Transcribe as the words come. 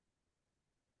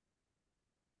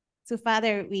So,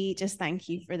 Father, we just thank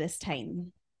you for this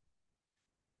time.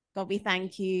 God, we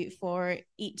thank you for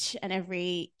each and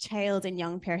every child and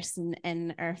young person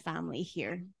in our family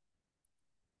here.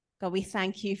 God, we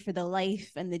thank you for the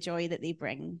life and the joy that they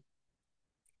bring.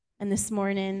 And this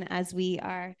morning, as we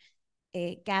are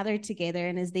gathered together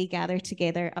and as they gather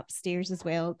together upstairs as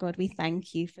well, God, we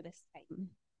thank you for this time.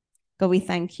 God, we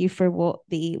thank you for what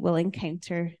they will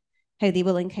encounter, how they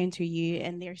will encounter you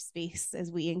in their space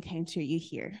as we encounter you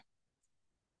here.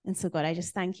 And so, God, I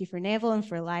just thank you for Neville and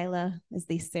for Lila as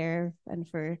they serve, and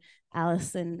for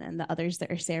Alison and the others that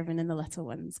are serving in the little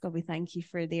ones. God, we thank you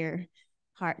for their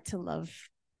heart to love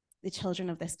the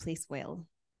children of this place well.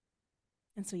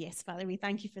 And so, yes, Father, we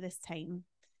thank you for this time.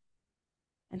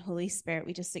 And Holy Spirit,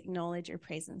 we just acknowledge your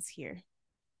presence here.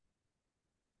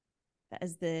 That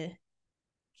as the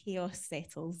chaos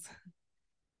settles,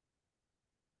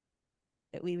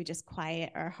 that we would just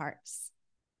quiet our hearts,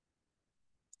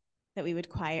 that we would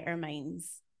quiet our minds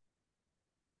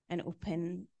and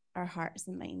open our hearts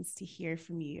and minds to hear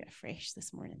from you afresh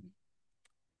this morning.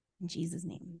 In Jesus'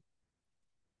 name,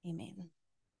 amen.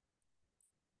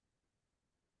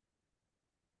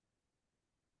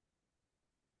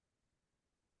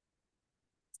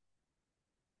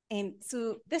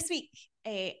 So this week,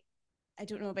 I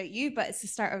don't know about you, but it's the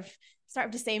start of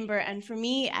December, and for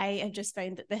me, I have just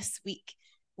found that this week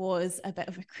was a bit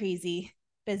of a crazy,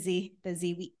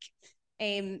 busy week.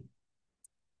 I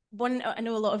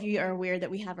know a lot of you are aware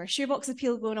that we have our shoebox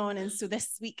appeal going on, and so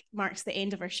this week marks the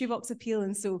end of our shoebox appeal,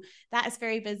 and so that is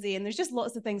very busy, and there's just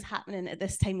lots of things happening at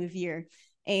this time of year.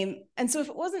 And so if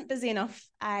it wasn't busy enough,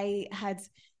 I had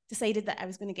decided that I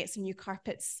was going to get some new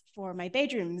carpets for my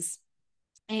bedrooms.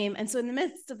 And so in the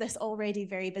midst of this already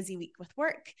very busy week with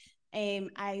work,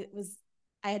 I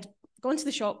had gone to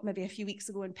the shop maybe a few weeks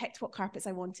ago and picked what carpets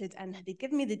I wanted, and they'd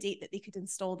given me the date that they could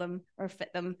install them or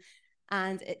fit them.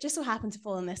 And it just so happened to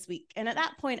fall in this week. And at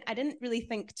that point, I didn't really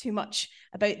think too much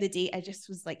about the date. I just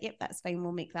was like, yep, that's fine.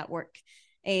 We'll make that work.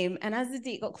 And as the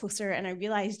date got closer and I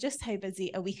realized just how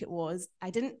busy a week it was, I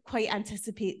didn't quite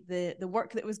anticipate the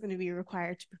work that was going to be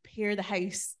required to prepare the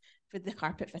house for the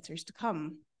carpet fitters to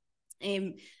come.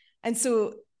 And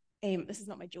so this is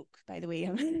not my joke, by the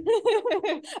way.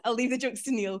 I'll leave the jokes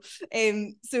to Neil.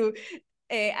 I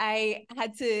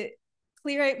had to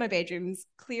clear out my bedrooms,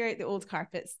 clear out the old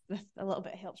carpets with a little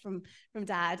bit of help from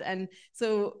Dad. And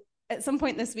so at some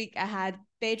point this week, I had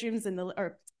bedroom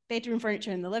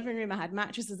furniture in the living room. I had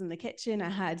mattresses in the kitchen.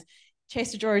 I had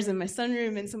chest of drawers in my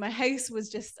sunroom. And so my house was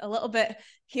just a little bit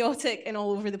chaotic and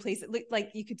all over the place. It looked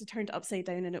like you could have turned it upside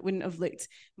down and it wouldn't have looked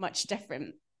much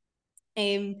different.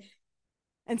 And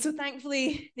so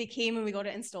thankfully they came and we got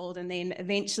it installed, and then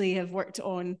eventually have worked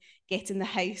on getting the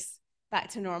house back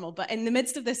to normal. But in the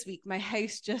midst of this week, my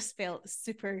house just felt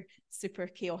super, super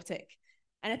chaotic.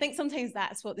 And I think sometimes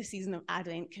that's what the season of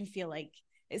Advent can feel like.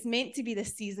 It's meant to be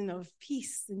this season of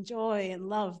peace and joy and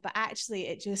love, but actually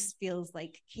it just feels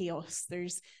like chaos.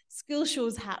 There's school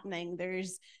shows happening.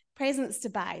 There's presents to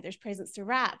buy, there's presents to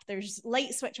wrap, there's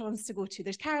light switch-ons to go to,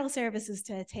 there's carol services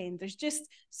to attend. There's just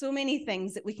so many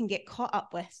things that we can get caught up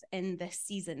with in this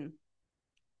season.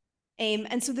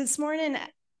 And so this morning,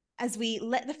 as we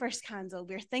lit the first candle,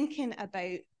 we're thinking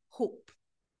about hope.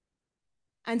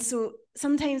 And so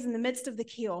sometimes in the midst of the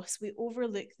chaos, we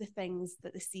overlook the things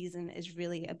that the season is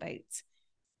really about.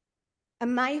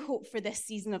 And my hope for this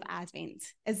season of Advent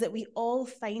is that we all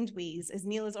find ways, as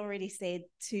Neil has already said,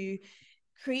 to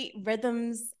create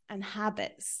rhythms and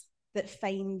habits that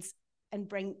find and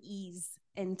bring ease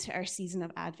into our season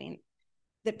of Advent,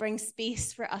 that bring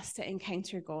space for us to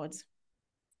encounter God,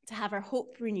 to have our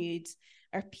hope renewed,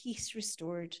 our peace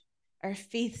restored, our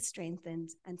faith strengthened,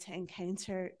 and to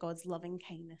encounter God's loving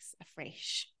kindness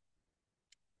afresh.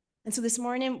 And so this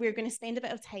morning, we're going to spend a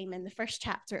bit of time in the first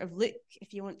chapter of Luke,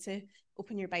 if you want to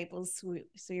open your Bibles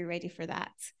so you're ready for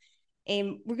that.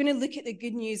 We're going to look at the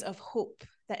good news of hope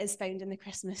that is found in the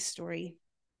Christmas story,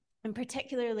 and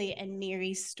particularly in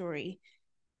Mary's story.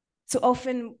 So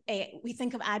often we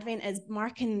think of Advent as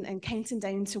marking and counting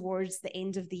down towards the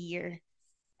end of the year.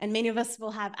 And many of us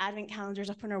will have Advent calendars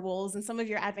up on our walls, and some of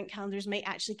your Advent calendars might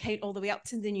actually count all the way up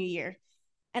to the new year.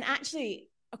 And actually,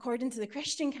 according to the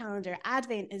Christian calendar,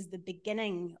 Advent is the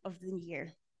beginning of the new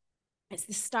year. It's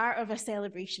the start of a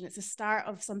celebration. It's the start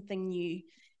of something new.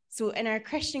 So in our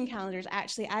Christian calendars,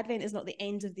 actually, Advent is not the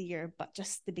end of the year, but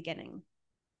just the beginning.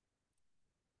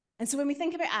 And so when we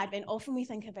think about Advent, often we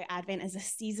think about Advent as a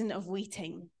season of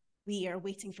waiting. We are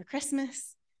waiting for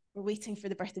Christmas. We're waiting for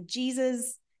the birth of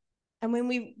Jesus. And when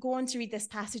we go on to read this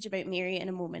passage about Mary in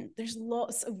a moment, there's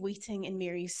lots of waiting in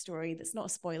Mary's story. That's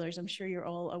not spoilers. I'm sure you're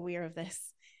all aware of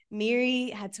this. Mary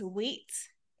had to wait.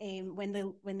 When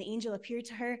the angel appeared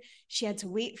to her, she was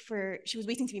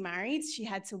waiting to be married. She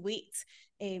had to wait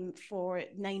for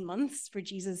 9 months for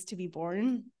Jesus to be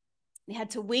born. They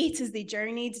had to wait as they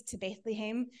journeyed to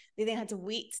Bethlehem. They then had to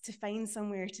wait to find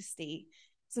somewhere to stay.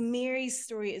 So Mary's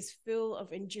story is full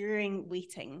of enduring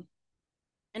waiting.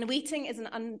 And waiting is an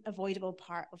unavoidable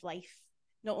part of life.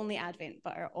 Not only Advent,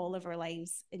 but all of our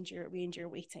lives, we endure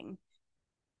waiting.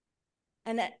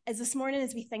 And as this morning,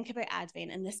 as we think about Advent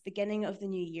and this beginning of the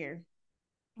new year,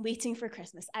 waiting for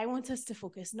Christmas, I want us to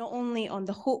focus not only on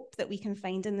the hope that we can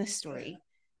find in this story,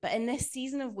 but in this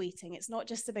season of waiting, it's not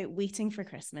just about waiting for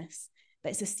Christmas,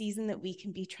 but it's a season that we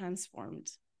can be transformed.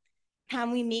 Can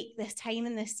we make this time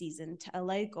in this season to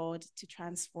allow God to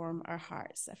transform our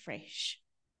hearts afresh?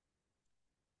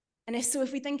 And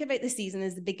if we think about the season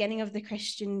as the beginning of the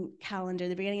Christian calendar,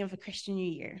 the beginning of a Christian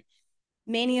New Year,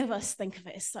 many of us think of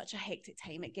it as such a hectic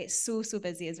time. It gets so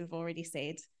busy, as we've already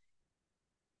said.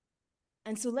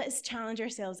 And so let's challenge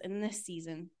ourselves in this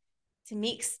season to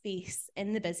make space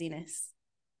in the busyness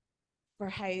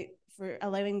for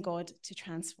allowing God to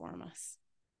transform us.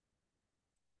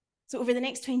 So over the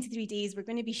next 23 days, we're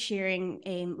going to be sharing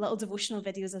little devotional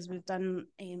videos as we've done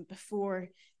before,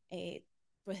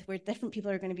 where different people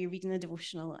are going to be reading the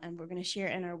devotional, and we're going to share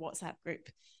it in our WhatsApp group.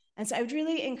 And so I would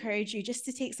really encourage you just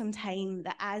to take some time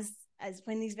that as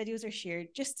when these videos are shared,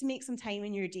 just to make some time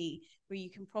in your day where you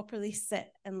can properly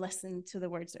sit and listen to the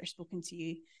words that are spoken to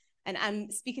you. And I'm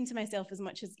speaking to myself as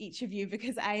much as each of you,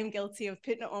 because I am guilty of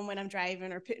putting it on when I'm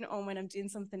driving or putting it on when I'm doing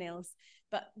something else.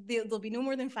 But there'll be no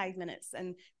more than 5 minutes.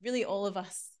 And really all of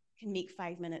us can make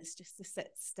 5 minutes just to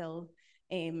sit still.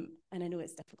 And I know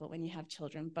it's difficult when you have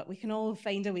children, but we can all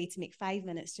find a way to make 5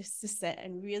 minutes just to sit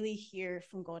and really hear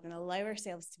from God and allow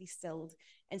ourselves to be stilled.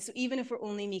 And so even if we're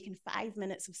only making 5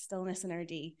 minutes of stillness in our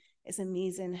day, it's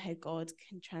amazing how God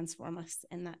can transform us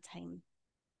in that time.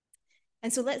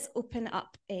 And so let's open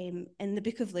up in the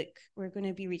book of Luke. We're going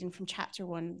to be reading from chapter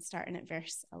 1, starting at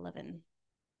verse 11.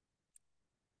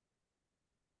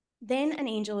 Then an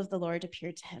angel of the Lord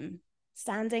appeared to him,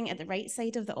 standing at the right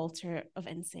side of the altar of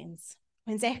incense.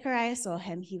 When Zechariah saw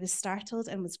him, he was startled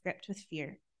and was gripped with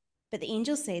fear. But the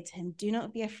angel said to him, "Do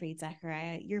not be afraid,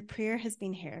 Zechariah. Your prayer has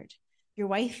been heard. Your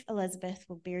wife Elizabeth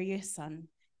will bear you a son.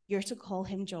 You're to call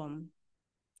him John.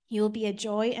 He will be a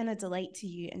joy and a delight to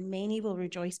you, and many will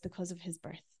rejoice because of his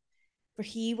birth. For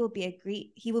he will be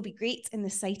great in the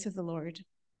sight of the Lord.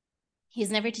 He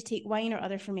is never to take wine or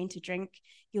other fermented drink.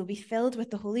 He will be filled with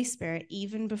the Holy Spirit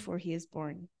even before he is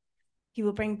born. He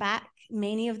will bring back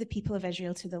many of the people of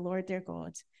Israel to the Lord their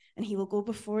God, and he will go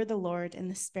before the Lord in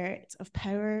the spirit and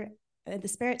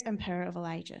power of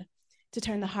Elijah, to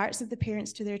turn the hearts of the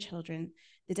parents to their children,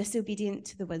 the disobedient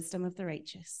to the wisdom of the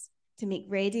righteous, to make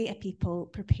ready a people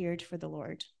prepared for the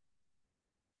Lord."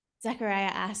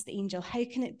 Zechariah asked the angel, How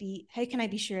can I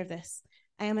be sure of this?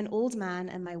 I am an old man,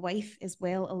 and my wife is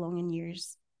well along in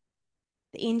years."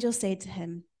 The angel said to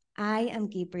him, "I am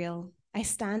Gabriel. I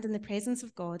stand in the presence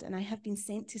of God, and I have been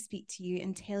sent to speak to you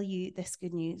and tell you this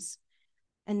good news.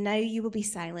 And now you will be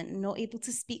silent and not able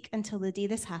to speak until the day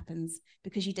this happens,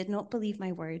 because you did not believe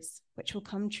my words, which will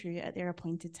come true at their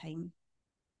appointed time."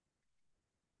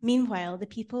 Meanwhile, the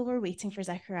people were waiting for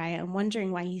Zechariah and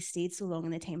wondering why he stayed so long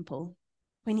in the temple.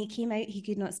 When he came out, he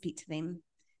could not speak to them.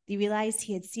 They realized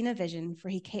he had seen a vision, for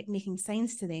he kept making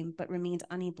signs to them, but remained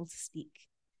unable to speak.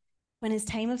 When his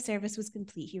time of service was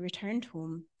complete, he returned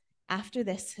home. After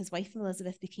this, his wife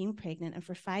Elizabeth became pregnant and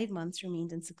for 5 months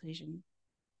remained in seclusion.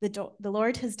 The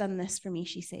Lord has done this for me,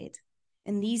 she said.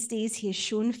 In these days he has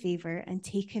shown favor and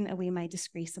taken away my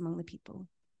disgrace among the people.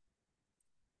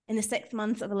 In the 6th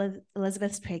month of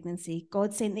Elizabeth's pregnancy,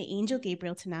 God sent the angel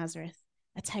Gabriel to Nazareth,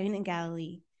 a town in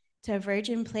Galilee, to a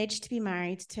virgin pledged to be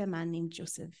married to a man named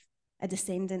Joseph, a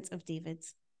descendant of David.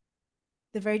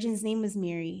 The virgin's name was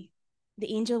Mary.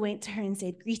 The angel went to her and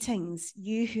said, "Greetings,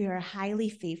 you who are highly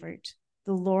favored.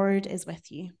 The Lord is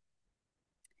with you."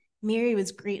 Mary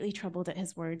was greatly troubled at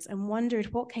his words and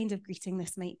wondered what kind of greeting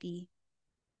this might be.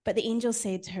 But the angel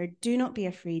said to her, "Do not be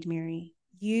afraid, Mary.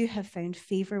 You have found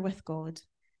favor with God.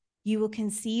 You will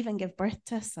conceive and give birth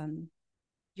to a son.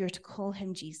 You're to call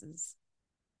him Jesus.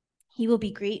 He will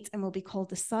be great and will be called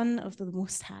the Son of the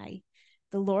Most High.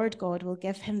 The Lord God will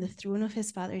give him the throne of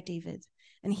his father David,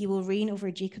 and he will reign over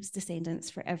Jacob's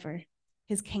descendants forever.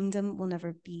 His kingdom will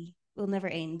never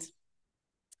end."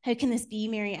 "How can this be?"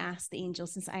 Mary asked the angel,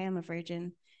 "since I am a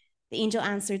virgin?" The angel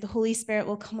answered, "The Holy Spirit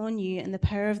will come on you, and the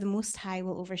power of the Most High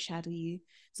will overshadow you.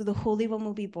 So the Holy One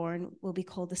will be born, will be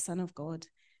called the Son of God.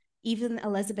 Even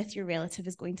Elizabeth, your relative,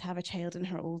 is going to have a child in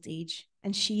her old age,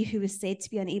 and she who was said to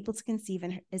be unable to conceive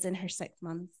is in her 6th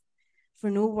month. for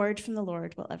no word from the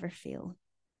Lord will ever fail.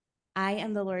 I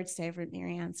am the Lord's servant,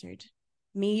 Mary answered.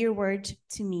 May your word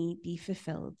to me be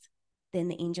fulfilled. Then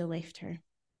the angel left her.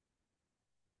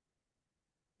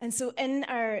 And so in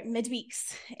our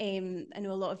midweeks, I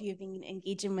know a lot of you have been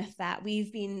engaging with that.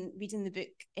 We've been reading the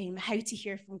book, How to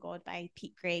Hear from God by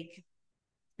Pete Greig.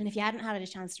 And if you hadn't had a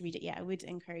chance to read it yet, I would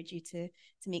encourage you to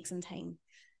make some time.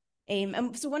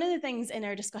 And so one of the things in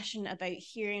our discussion about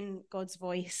hearing God's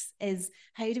voice is,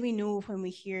 how do we know when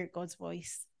we hear God's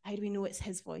voice? How do we know it's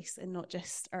his voice and not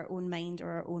just our own mind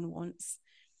or our own wants?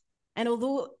 And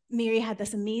although Mary had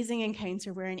this amazing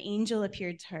encounter where an angel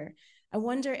appeared to her, I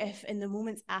wonder if in the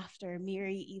moments after,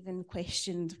 Mary even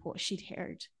questioned what she'd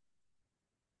heard.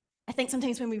 I think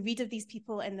sometimes when we read of these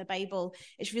people in the Bible,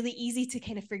 it's really easy to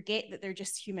kind of forget that they're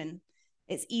just human.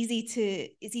 It's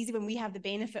easy when we have the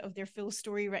benefit of their full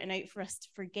story written out for us to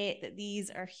forget that these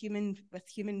are human with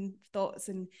human thoughts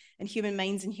and human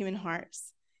minds and human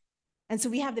hearts. And so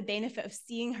we have the benefit of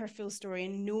seeing her full story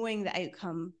and knowing the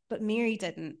outcome, but Mary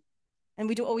didn't. And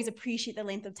we don't always appreciate the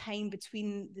length of time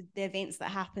between the events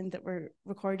that happened that were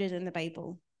recorded in the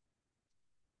Bible.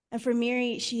 And for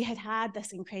Mary, she had had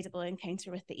this incredible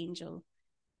encounter with the angel.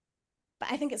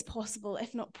 But I think it's possible,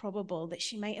 if not probable, that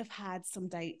she might have had some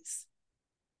doubts.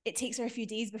 It takes her a few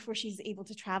days before she's able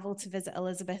to travel to visit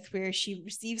Elizabeth, where she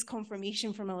receives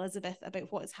confirmation from Elizabeth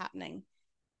about what is happening.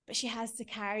 But she has to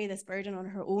carry this burden on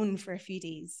her own for a few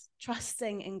days,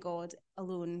 trusting in God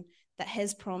alone that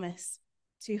his promise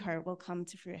to her will come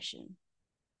to fruition.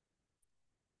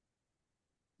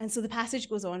 And so the passage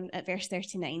goes on at verse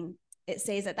 39. It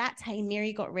says, at that time,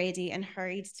 Mary got ready and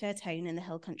hurried to a town in the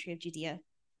hill country of Judea,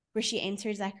 where she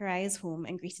entered Zechariah's home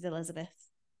and greeted Elizabeth.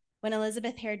 When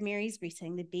Elizabeth heard Mary's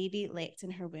greeting, the baby leapt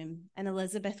in her womb, and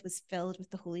Elizabeth was filled with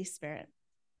the Holy Spirit.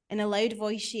 In a loud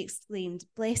voice, she exclaimed,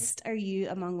 blessed are you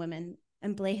among women,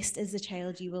 and blessed is the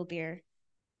child you will bear.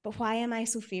 But why am I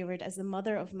so favored as the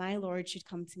mother of my Lord should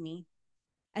come to me?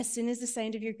 As soon as the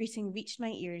sound of your greeting reached my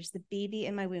ears, the baby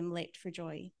in my womb leapt for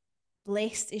joy.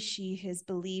 Blessed is she who has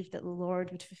believed that the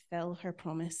Lord would fulfill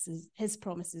his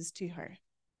promises to her.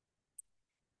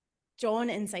 John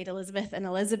inside Elizabeth and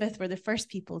Elizabeth were the first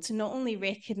people to not only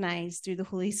recognize through the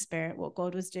Holy Spirit what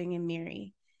God was doing in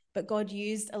Mary, but God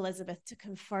used Elizabeth to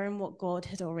confirm what God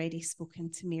had already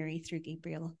spoken to Mary through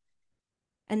Gabriel.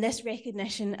 And this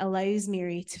recognition allows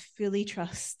Mary to fully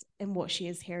trust in what she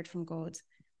has heard from God.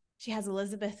 She has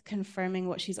Elizabeth confirming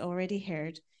what she's already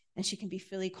heard, and she can be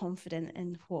fully confident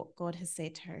in what God has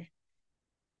said to her.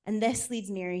 And this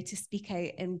leads Mary to speak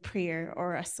out in prayer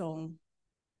or a song.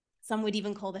 Some would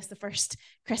even call this the first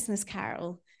Christmas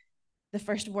carol, the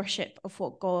first worship of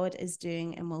what God is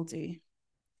doing and will do.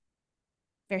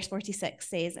 Verse 46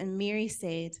 says, and Mary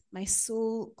said, my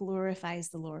soul glorifies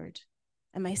the Lord,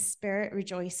 and my spirit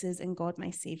rejoices in God my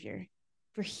Savior,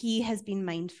 for he has been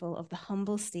mindful of the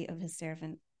humble state of his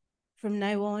servant. From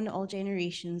now on, all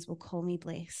generations will call me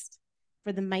blessed,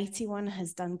 for the Mighty One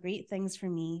has done great things for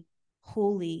me.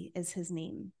 Holy is his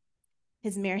name.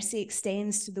 His mercy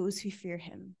extends to those who fear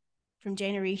him. From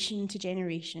generation to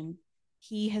generation,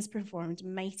 he has performed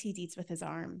mighty deeds with his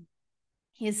arm.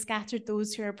 He has scattered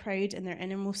those who are proud in their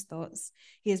innermost thoughts.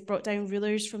 He has brought down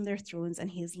rulers from their thrones, and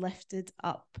he has lifted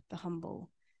up the humble.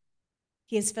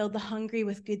 He has filled the hungry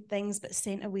with good things, but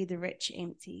sent away the rich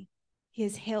empty. He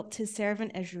has helped his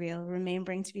servant Israel,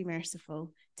 remembering to be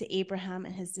merciful to Abraham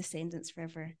and his descendants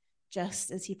forever,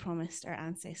 just as he promised our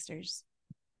ancestors.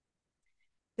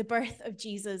 The birth of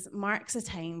Jesus marks a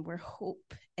time where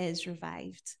hope is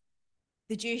revived.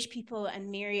 The Jewish people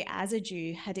and Mary as a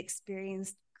Jew had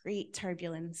experienced great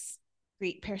turbulence,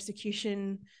 great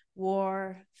persecution,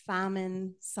 war,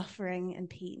 famine, suffering, and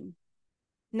pain.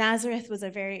 Nazareth was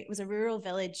a rural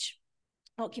village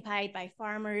occupied by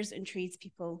farmers and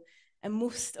tradespeople, and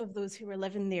most of those who were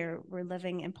living there were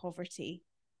living in poverty.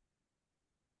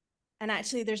 And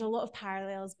actually, there's a lot of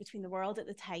parallels between the world at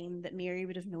the time that Mary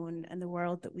would have known and the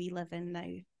world that we live in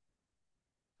now.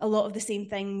 A lot of the same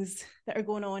things that are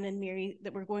going on in Mary,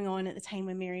 that were going on at the time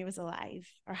when Mary was alive,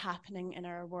 are happening in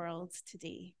our world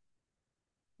today.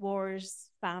 Wars,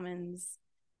 famines,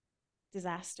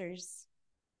 disasters.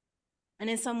 And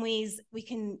in some ways, we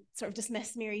can sort of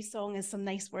dismiss Mary's song as some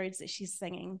nice words that she's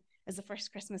singing as the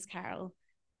first Christmas carol.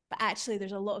 But actually,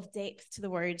 there's a lot of depth to the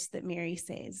words that Mary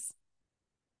says.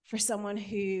 For someone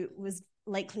who was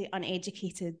likely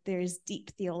uneducated, there's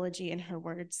deep theology in her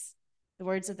words. The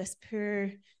words of this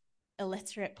poor,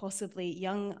 illiterate, possibly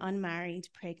young, unmarried,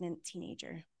 pregnant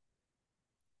teenager.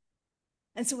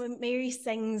 And so when Mary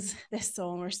sings this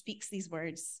song or speaks these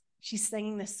words, she's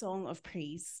singing this song of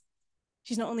praise.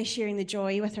 She's not only sharing the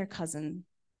joy with her cousin,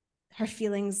 her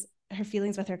feelings her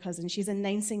feelings with her cousin. She's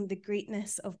announcing the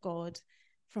greatness of God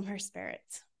from her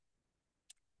spirit.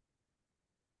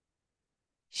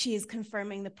 She is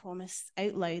confirming the promise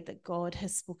out loud that God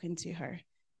has spoken to her,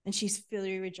 and she's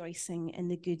fully rejoicing in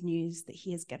the good news that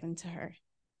he has given to her.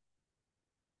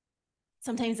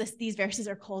 Sometimes these verses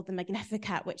are called the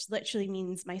Magnificat, which literally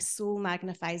means my soul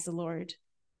magnifies the Lord.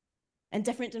 And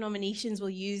different denominations will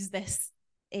use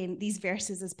these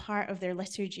verses as part of their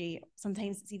liturgy.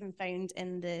 Sometimes it's even found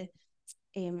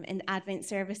in Advent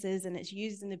services, and it's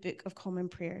used in the Book of Common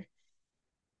Prayer.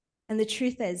 And the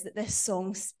truth is that this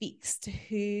song speaks to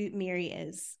who Mary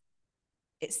is.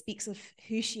 It speaks of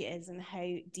who she is and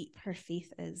how deep her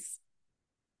faith is.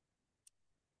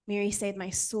 Mary said, "My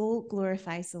soul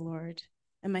glorifies the Lord,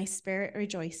 and my spirit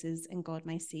rejoices in God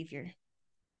my Saviour."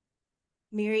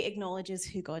 Mary acknowledges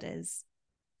who God is.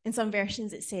 In some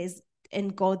versions it says, "In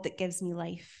God that gives me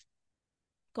life."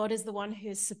 God is the one who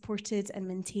has supported and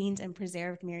maintained and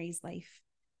preserved Mary's life.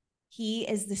 He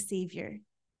is the Saviour,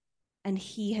 and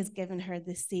he has given her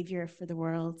the Saviour for the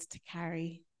world to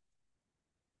carry.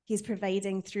 He's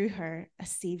providing through her a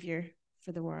Saviour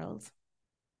for the world.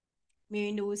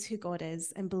 Mary knows who God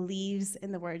is and believes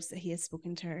in the words that he has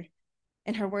spoken to her.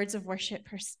 In her words of worship,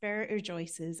 her spirit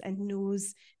rejoices and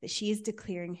knows that she is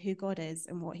declaring who God is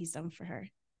and what he's done for her.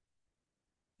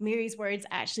 Mary's words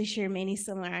actually share many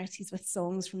similarities with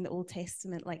songs from the Old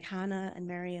Testament, like Hannah and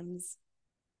Miriam's.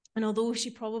 And although she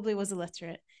probably was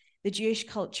illiterate, the Jewish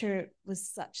culture was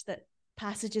such that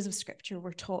passages of scripture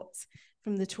were taught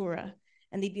from the Torah,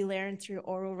 and they'd be learned through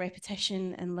oral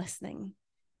repetition and listening.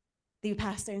 They would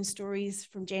pass down stories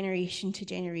from generation to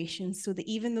generation, so that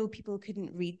even though people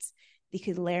couldn't read, they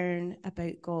could learn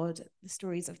about God, the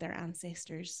stories of their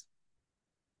ancestors.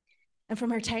 And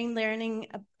from her time learning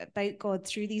about God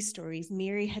through these stories,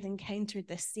 Mary had encountered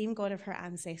this same God of her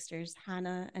ancestors,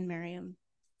 Hannah and Miriam.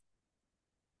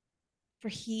 For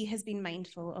he has been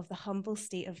mindful of the humble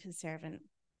state of his servant.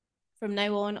 From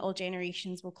now on, all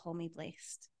generations will call me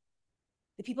blessed.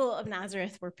 The people of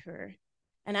Nazareth were poor,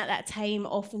 and at that time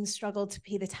often struggled to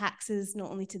pay the taxes not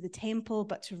only to the temple,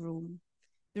 but to Rome.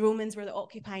 The Romans were the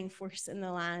occupying force in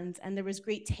the land, and there was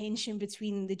great tension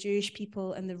between the Jewish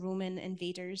people and the Roman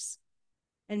invaders.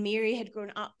 And Mary had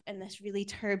grown up in this really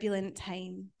turbulent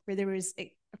time where there was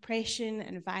oppression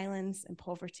and violence and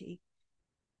poverty.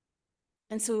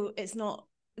 And so it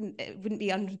wouldn't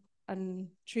be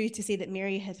untrue to say that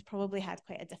Mary had probably had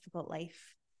quite a difficult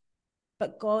life.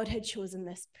 But God had chosen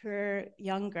this poor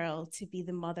young girl to be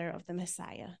the mother of the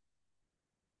Messiah.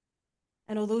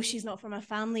 And although she's not from a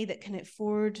family that can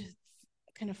afford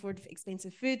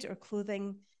expensive food or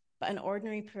clothing, but an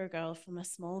ordinary poor girl from a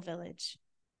small village,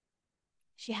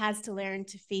 she has to learn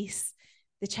to face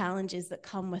the challenges that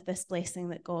come with this blessing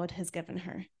that God has given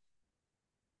her.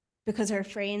 Because her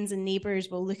friends and neighbors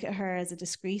will look at her as a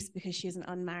disgrace because she is an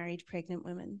unmarried pregnant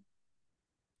woman.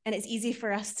 And it's easy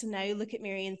for us to now look at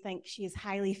Mary and think she is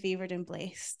highly favored and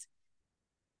blessed.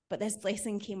 But this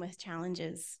blessing came with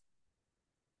challenges.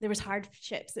 There was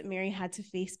hardships that Mary had to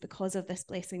face because of this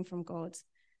blessing from God.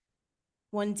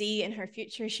 One day in her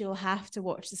future, she will have to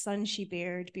watch the son she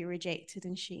bared be rejected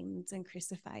and shamed and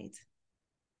crucified.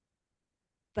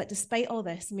 But despite all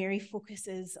this, Mary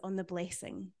focuses on the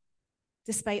blessing.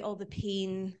 Despite all the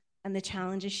pain and the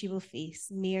challenges she will face,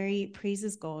 Mary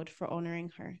praises God for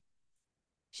honoring her.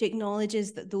 She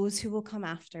acknowledges that those who will come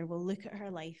after will look at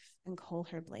her life and call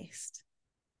her blessed.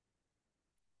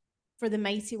 For the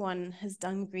Mighty One has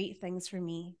done great things for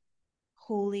me.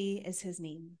 Holy is his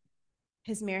name.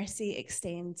 His mercy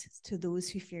extends to those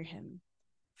who fear him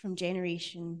from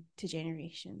generation to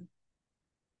generation.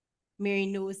 Mary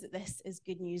knows that this is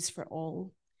good news for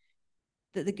all,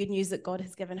 that the good news that God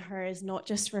has given her is not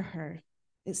just for her,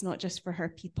 it's not just for her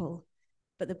people,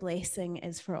 but the blessing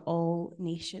is for all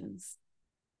nations.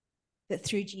 That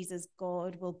through Jesus,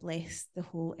 God will bless the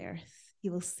whole earth. He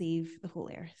will save the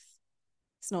whole earth.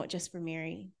 It's not just for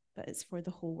Mary, but it's for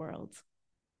the whole world.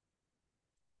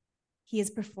 He has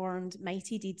performed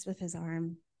mighty deeds with his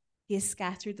arm. He has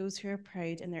scattered those who are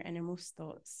proud in their innermost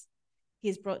thoughts. He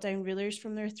has brought down rulers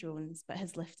from their thrones, but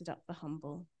has lifted up the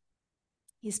humble.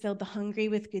 He has filled the hungry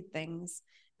with good things,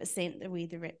 but sent away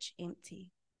the rich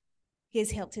empty. He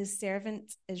has helped his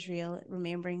servant Israel,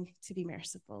 remembering to be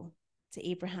merciful to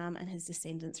Abraham and his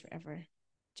descendants forever,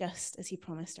 just as he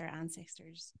promised our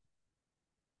ancestors.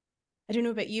 I don't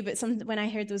know about you, but when I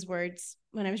heard those words,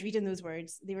 when I was reading those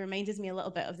words, they reminded me a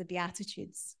little bit of the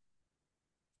Beatitudes,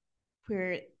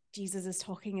 where Jesus is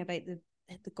talking about the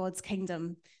God's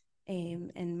kingdom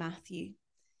in Matthew.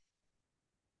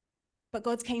 But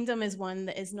God's kingdom is one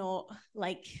that is not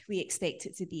like we expect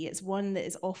it to be. It's one that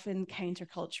is often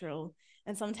countercultural.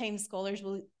 And sometimes scholars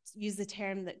will use the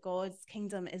term that God's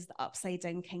kingdom is the upside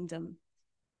down kingdom.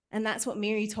 And that's what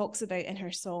Mary talks about in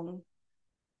her song.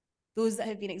 Those that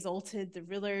have been exalted, the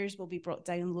rulers, will be brought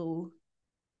down low.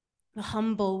 The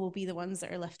humble will be the ones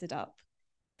that are lifted up.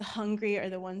 The hungry are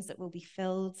the ones that will be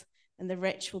filled, and the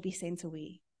rich will be sent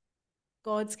away.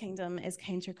 God's kingdom is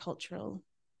countercultural,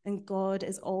 and God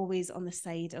is always on the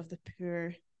side of the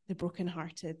poor, the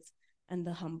brokenhearted, and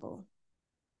the humble.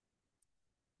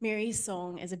 Mary's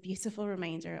song is a beautiful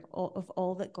reminder of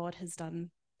all that God has done,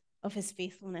 of his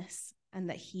faithfulness, and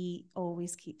that he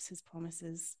always keeps his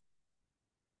promises.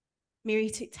 Mary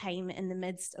took time in the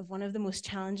midst of one of the most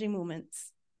challenging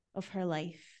moments of her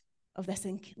life, of this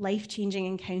life-changing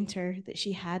encounter that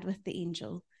she had with the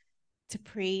angel, to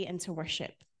pray and to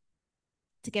worship,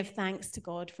 to give thanks to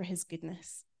God for his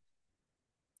goodness.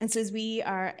 And so as we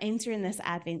are entering this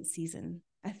Advent season,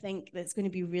 I think that's going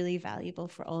to be really valuable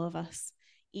for all of us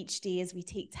each day as we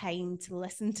take time to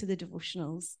listen to the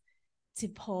devotionals, to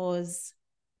pause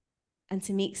and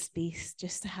to make space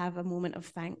just to have a moment of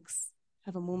thanks,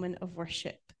 have a moment of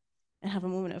worship, and have a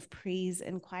moment of praise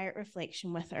and quiet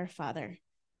reflection with our Father,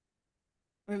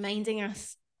 reminding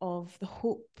us of the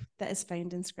hope that is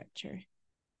found in Scripture,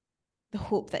 the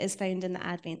hope that is found in the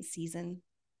Advent season,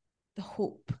 the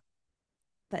hope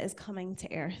that is coming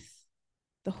to earth,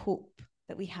 the hope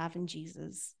that we have in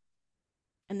Jesus,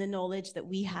 and the knowledge that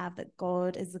we have that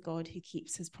God is the God who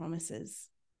keeps his promises.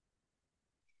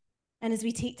 And as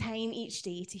we take time each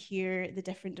day to hear the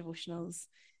different devotionals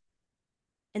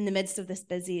in the midst of this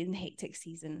busy and hectic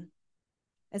season,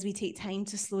 as we take time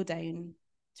to slow down,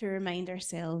 to remind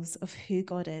ourselves of who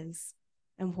God is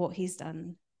and what he's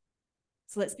done.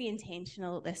 So let's be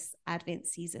intentional this Advent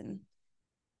season.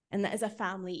 And that as a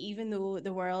family, even though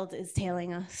the world is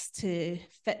telling us to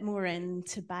fit more in,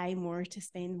 to buy more, to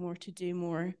spend more, to do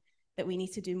more, that we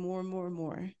need to do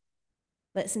more,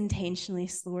 let's intentionally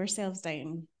slow ourselves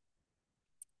down,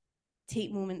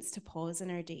 take moments to pause in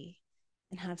our day,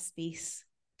 and have space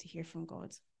to hear from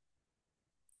God.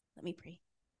 Let me pray.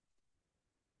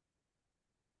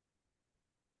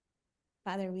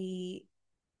 Father, we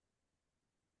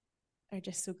are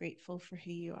just so grateful for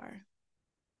who you are.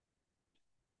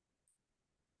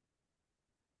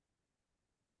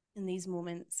 In these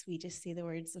moments, we just say the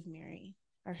words of Mary.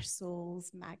 Our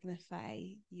souls magnify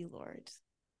you, Lord.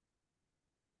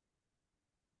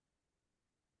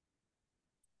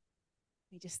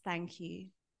 We just thank you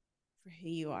for who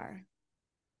you are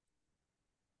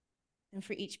and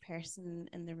for each person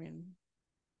in the room.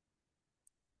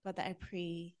 God, that I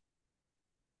pray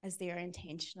as they are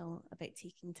intentional about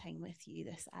taking time with you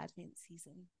this Advent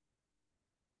season,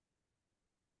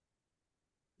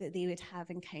 that they would have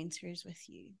encounters with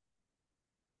you,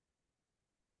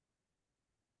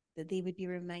 that they would be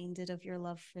reminded of your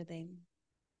love for them,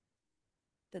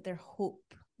 that their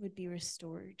hope would be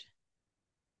restored,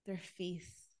 their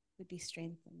faith would be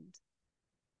strengthened,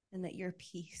 and that your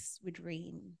peace would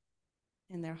reign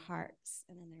in their hearts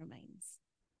and in their minds.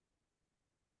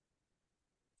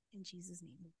 In Jesus'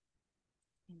 name,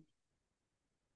 amen.